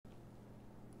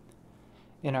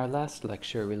In our last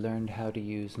lecture, we learned how to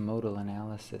use modal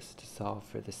analysis to solve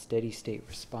for the steady-state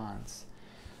response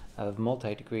of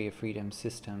multi-degree of freedom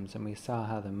systems, and we saw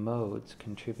how the modes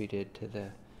contributed to the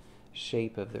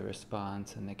shape of the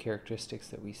response and the characteristics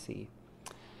that we see.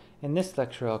 In this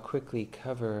lecture, I'll quickly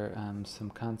cover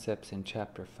some concepts in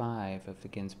Chapter 5 of the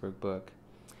Ginsberg book,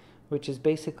 which is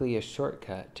basically a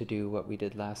shortcut to do what we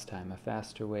did last time, a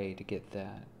faster way to get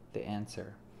the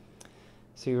answer.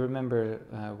 So you remember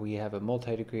we have a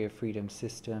multi-degree of freedom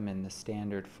system in the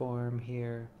standard form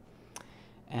here.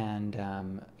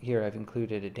 And here I've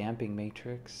included a damping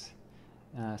matrix.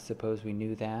 Suppose we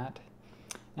knew that.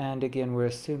 And again, we're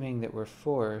assuming that we're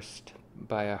forced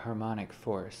by a harmonic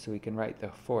force. So we can write the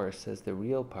force as the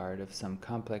real part of some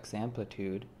complex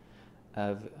amplitude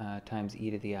of times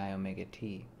e to the I omega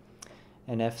t.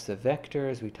 And F's a vector,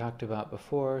 as we talked about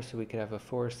before, so we could have a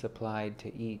force applied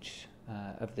to each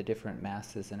of the different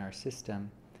masses in our system,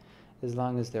 as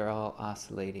long as they're all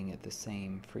oscillating at the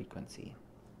same frequency.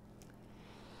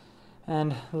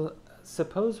 And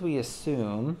suppose we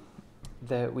assume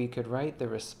that we could write the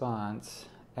response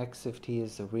x of t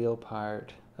is the real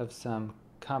part of some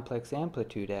complex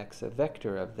amplitude x, a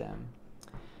vector of them,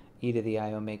 e to the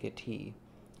I omega t.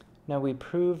 Now we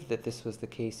proved that this was the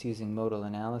case using modal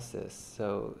analysis,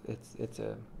 so it's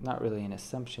not really an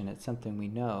assumption, it's something we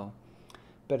know.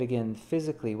 But again,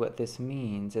 physically what this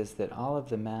means is that all of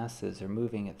the masses are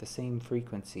moving at the same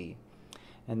frequency,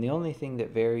 and the only thing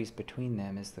that varies between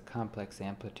them is the complex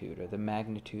amplitude, or the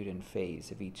magnitude and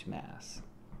phase of each mass.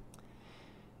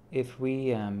 If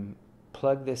we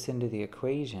plug this into the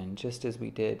equation, just as we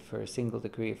did for a single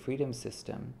degree of freedom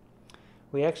system,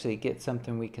 we actually get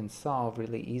something we can solve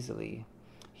really easily.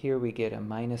 Here we get a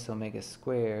minus omega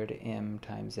squared m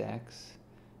times x,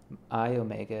 I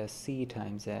omega c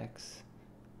times x,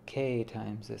 k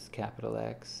times this capital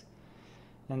X.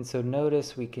 And so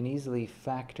notice we can easily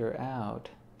factor out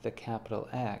the capital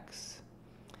X,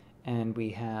 and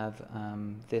we have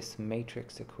this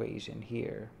matrix equation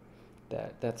here.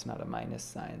 That's not a minus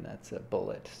sign, that's a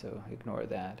bullet, so ignore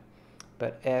that.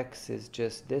 But X is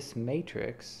just this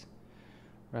matrix,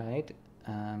 right,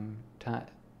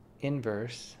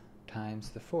 inverse times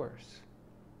the force.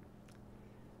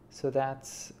 So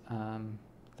that's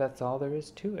all there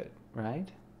is to it, right?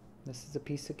 This is a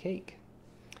piece of cake.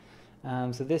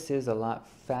 So this is a lot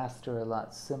faster, a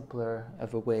lot simpler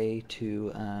of a way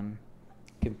to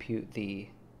compute the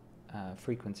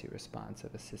frequency response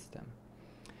of a system.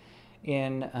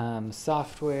 In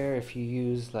software, if you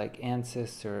use like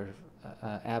ANSYS or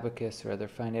Abacus or other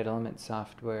finite element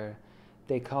software,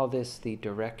 they call this the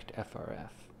Direct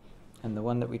FRF. And the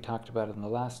one that we talked about in the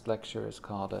last lecture is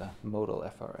called a modal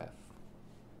FRF.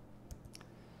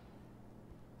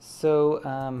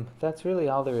 So that's really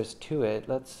all there is to it.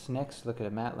 Let's next look at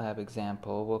a Matlab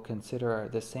example. We'll consider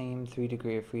the same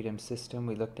 3-degree of freedom system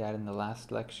we looked at in the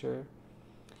last lecture.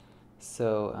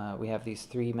 So we have these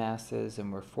 3 masses,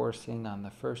 and we're forcing on the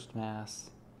first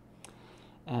mass.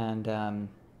 And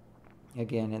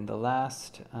again, in the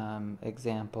last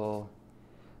example,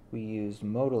 we used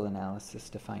modal analysis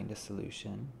to find a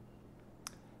solution.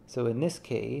 So in this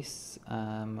case,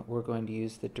 we're going to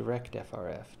use the direct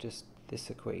FRF, just this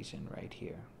equation right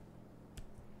here.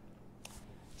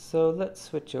 So let's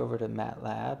switch over to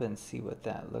Matlab and see what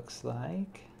that looks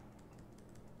like.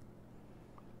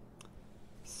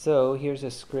 So here's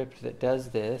a script that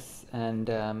does this, and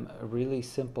a really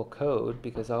simple code,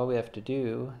 because all we have to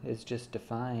do is just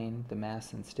define the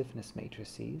mass and stiffness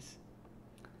matrices.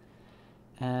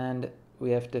 And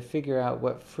we have to figure out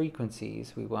what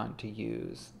frequencies we want to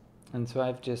use. And so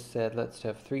I've just said let's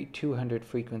have 200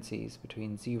 frequencies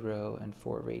between 0 and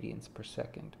 4 radians per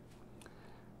second.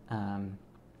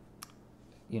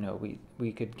 You know,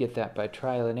 we could get that by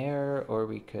trial and error, or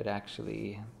we could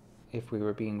actually, if we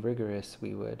were being rigorous,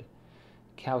 we would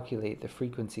calculate the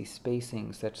frequency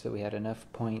spacing such that we had enough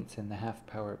points in the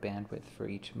half-power bandwidth for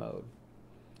each mode.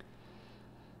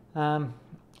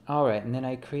 All right, and then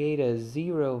I create a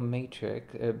zero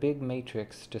matrix, a big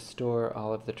matrix to store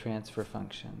all of the transfer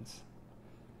functions.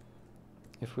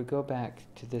 If we go back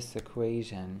to this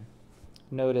equation,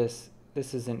 notice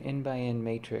this is an n by n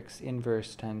matrix,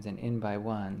 inverse times an n by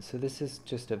 1. So this is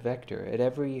just a vector. At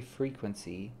every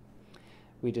frequency,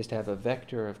 we just have a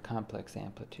vector of complex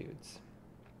amplitudes.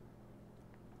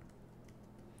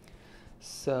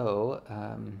 So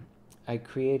I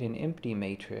create an empty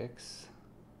matrix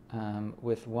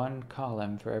with one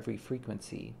column for every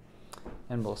frequency,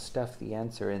 and we'll stuff the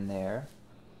answer in there.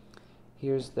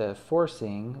 Here's the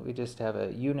forcing. We just have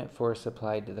a unit force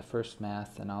applied to the first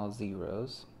mass and all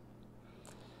zeros.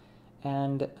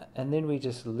 And then we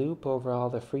just loop over all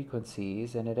the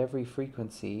frequencies, and at every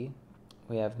frequency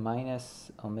we have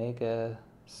minus omega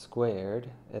squared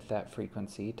at that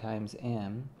frequency times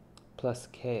m plus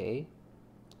k,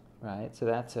 right? So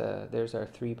there's our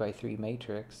 3 by 3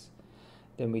 matrix.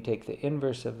 Then we take the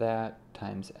inverse of that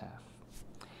times f.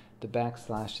 The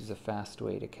backslash is a fast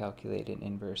way to calculate an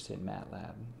inverse in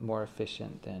Matlab, more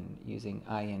efficient than using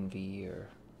INV or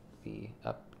v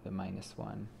up the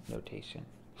 -1 notation.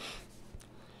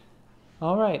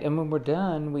 All right, and when we're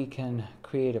done, we can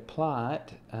create a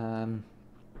plot.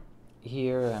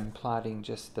 Here I'm plotting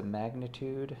just the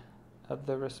magnitude of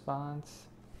the response.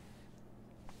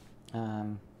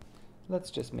 Let's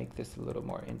just make this a little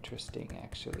more interesting,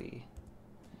 actually.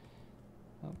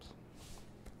 Oops.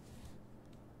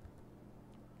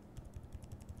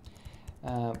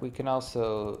 We can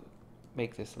also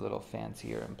make this a little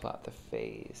fancier and plot the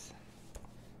phase.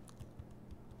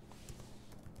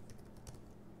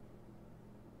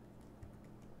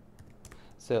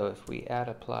 So if we add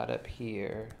a plot up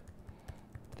here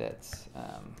that's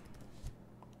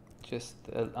just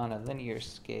on a linear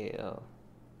scale,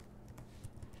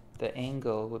 the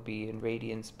angle would be in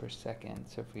radians per second.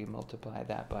 So if we multiply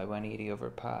that by 180 over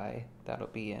pi, that'll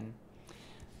be in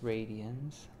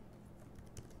radians.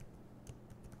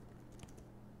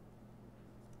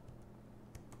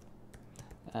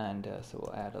 And so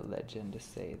we'll add a legend to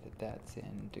say that that's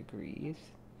in degrees.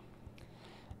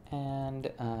 And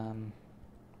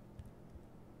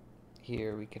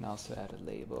here we can also add a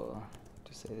label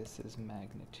to say this is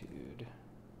magnitude.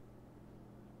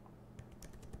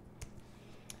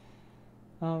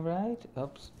 All right,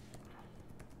 oops.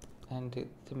 And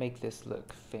to make this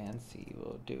look fancy,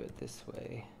 we'll do it this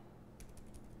way.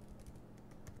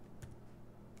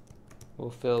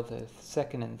 We'll fill the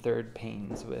second and third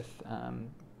panes with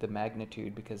the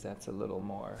magnitude because that's a little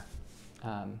more,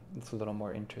 it's a little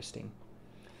more interesting.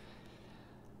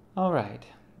 All right,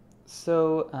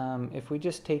 so if we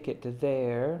just take it to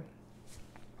there,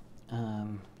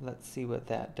 let's see what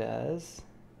that does.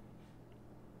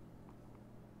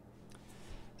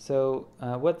 So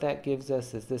what that gives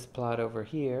us is this plot over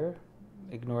here.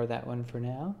 Ignore that one for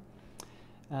now.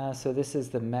 So this is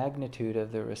the magnitude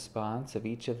of the response of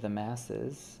each of the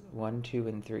masses, 1, 2,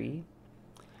 and 3.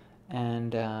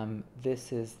 And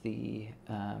this is the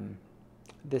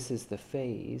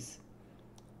phase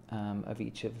of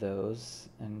each of those.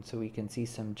 And so we can see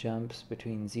some jumps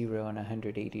between 0 and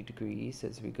 180 degrees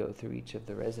as we go through each of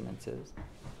the resonances.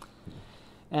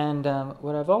 And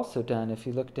what I've also done, if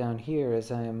you look down here,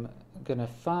 is I'm going to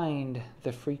find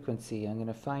the frequency. I'm going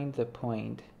to find the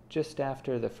point just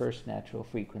after the first natural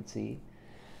frequency.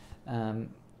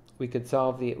 We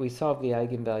solved the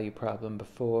eigenvalue problem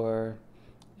before,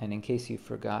 and in case you've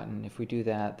forgotten, if we do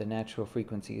that, the natural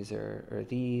frequencies are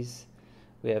these.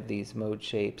 We have these mode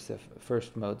shapes. The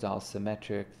first mode's all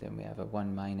symmetric, then we have a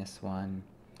 1, -1,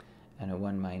 and a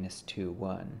 1, -2,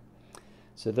 1.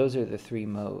 So those are the 3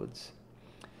 modes.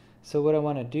 So what I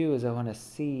want to do is I want to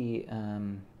see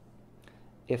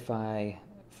if I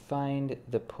find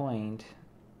the point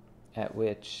at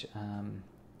which,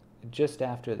 just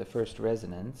after the first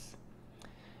resonance,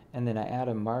 and then I add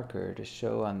a marker to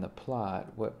show on the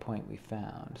plot what point we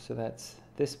found. So that's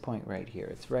this point right here.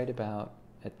 It's right about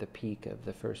at the peak of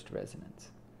the first resonance,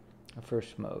 the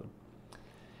first mode.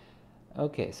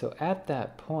 Okay, so at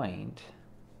that point,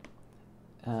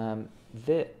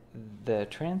 the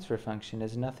transfer function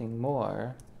is nothing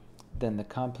more than the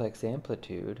complex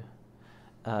amplitude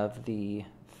of the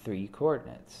 3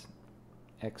 coordinates,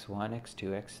 x1,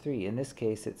 x2, x3. In this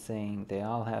case, it's saying they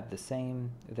all have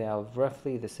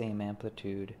roughly the same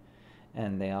amplitude,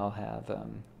 and they all have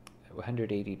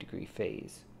 180 degree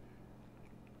phase.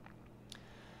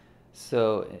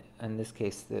 So in this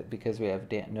case, because we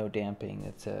have no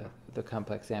damping, the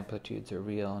complex amplitudes are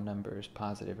real numbers,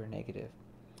 positive or negative.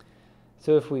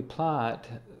 So if we plot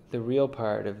the real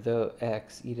part of the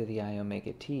x e to the I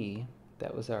omega t,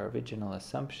 that was our original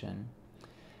assumption,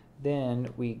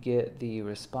 then we get the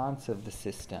response of the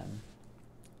system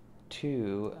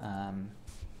to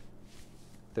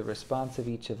the response of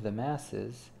each of the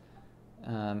masses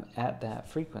at that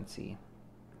frequency.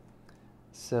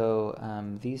 So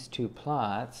these 2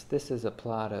 plots, this is a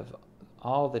plot of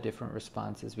all the different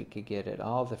responses we could get at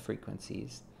all the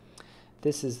frequencies.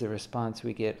 This is the response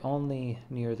we get only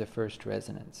near the first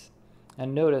resonance.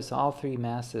 And notice all 3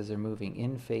 masses are moving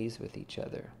in phase with each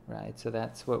other, right? So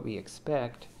that's what we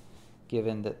expect,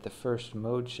 given that the first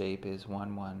mode shape is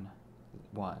 1, 1,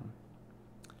 1.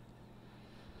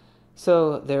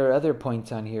 So there are other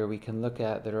points on here we can look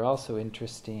at that are also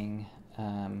interesting.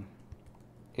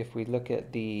 if we look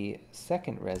at the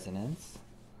second resonance,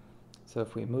 so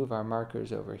if we move our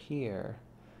markers over here,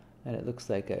 and it looks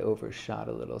like I overshot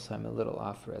a little, so I'm a little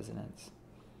off resonance.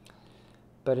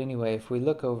 But anyway, if we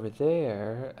look over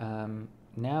there,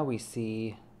 now we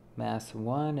see mass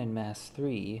 1 and mass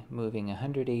 3 moving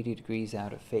 180 degrees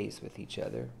out of phase with each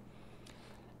other.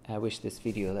 I wish this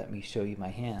video let me show you my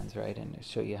hands, right, and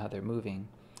show you how they're moving.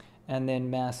 And then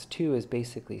mass 2 is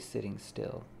basically sitting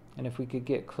still. And if we could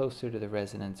get closer to the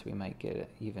resonance, we might get an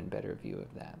even better view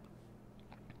of that.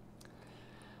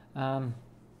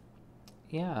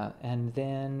 Yeah, and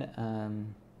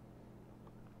then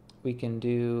we can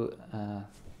do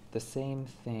the same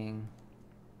thing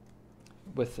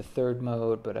with the third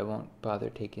mode, but I won't bother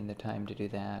taking the time to do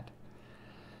that.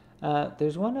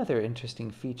 There's one other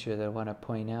interesting feature that I want to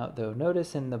point out, though.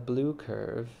 Notice in the blue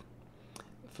curve,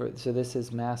 so this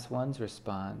is mass 1's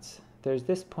response, there's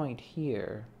this point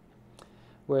here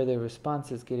where the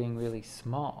response is getting really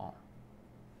small.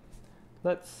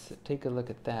 Let's take a look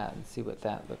at that and see what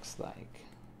that looks like.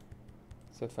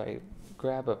 So if I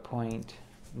grab a point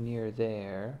near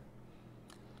there,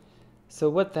 so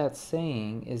what that's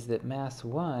saying is that mass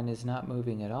 1 is not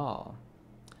moving at all.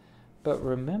 But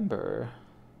remember,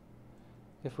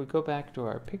 if we go back to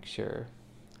our picture,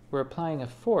 we're applying a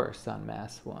force on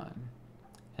mass 1.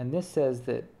 And this says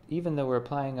that even though we're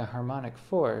applying a harmonic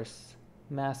force,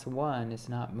 mass 1 is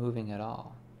not moving at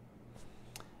all.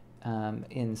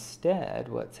 Instead,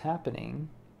 what's happening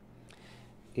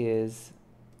is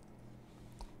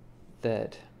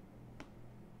that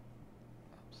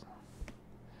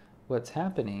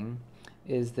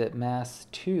mass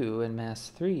 2 and mass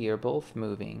 3 are both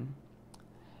moving,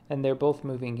 and they're both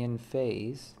moving in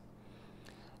phase,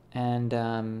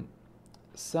 and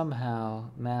somehow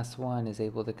mass 1 is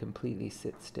able to completely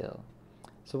sit still.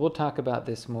 So we'll talk about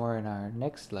this more in our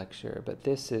next lecture, but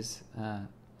this is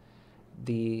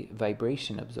the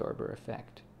vibration absorber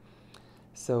effect.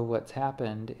 So what's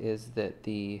happened is that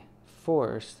the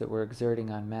force that we're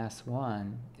exerting on mass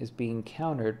 1 is being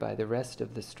countered by the rest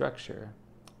of the structure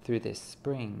through this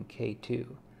spring K2.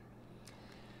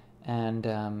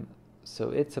 And so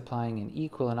it's applying an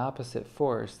equal and opposite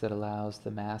force that allows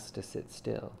the mass to sit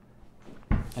still.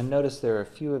 And notice there are a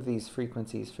few of these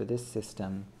frequencies for this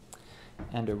system,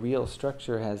 and a real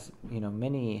structure has,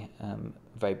 many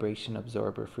vibration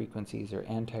absorber frequencies, or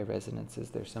anti-resonances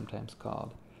they're sometimes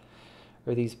called,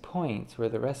 or these points where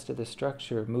the rest of the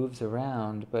structure moves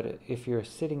around, but if you're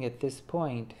sitting at this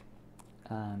point,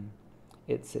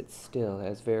 it sits still,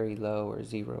 has very low or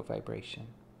zero vibration.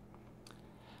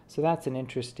 So that's an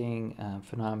interesting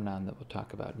phenomenon that we'll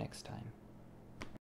talk about next time.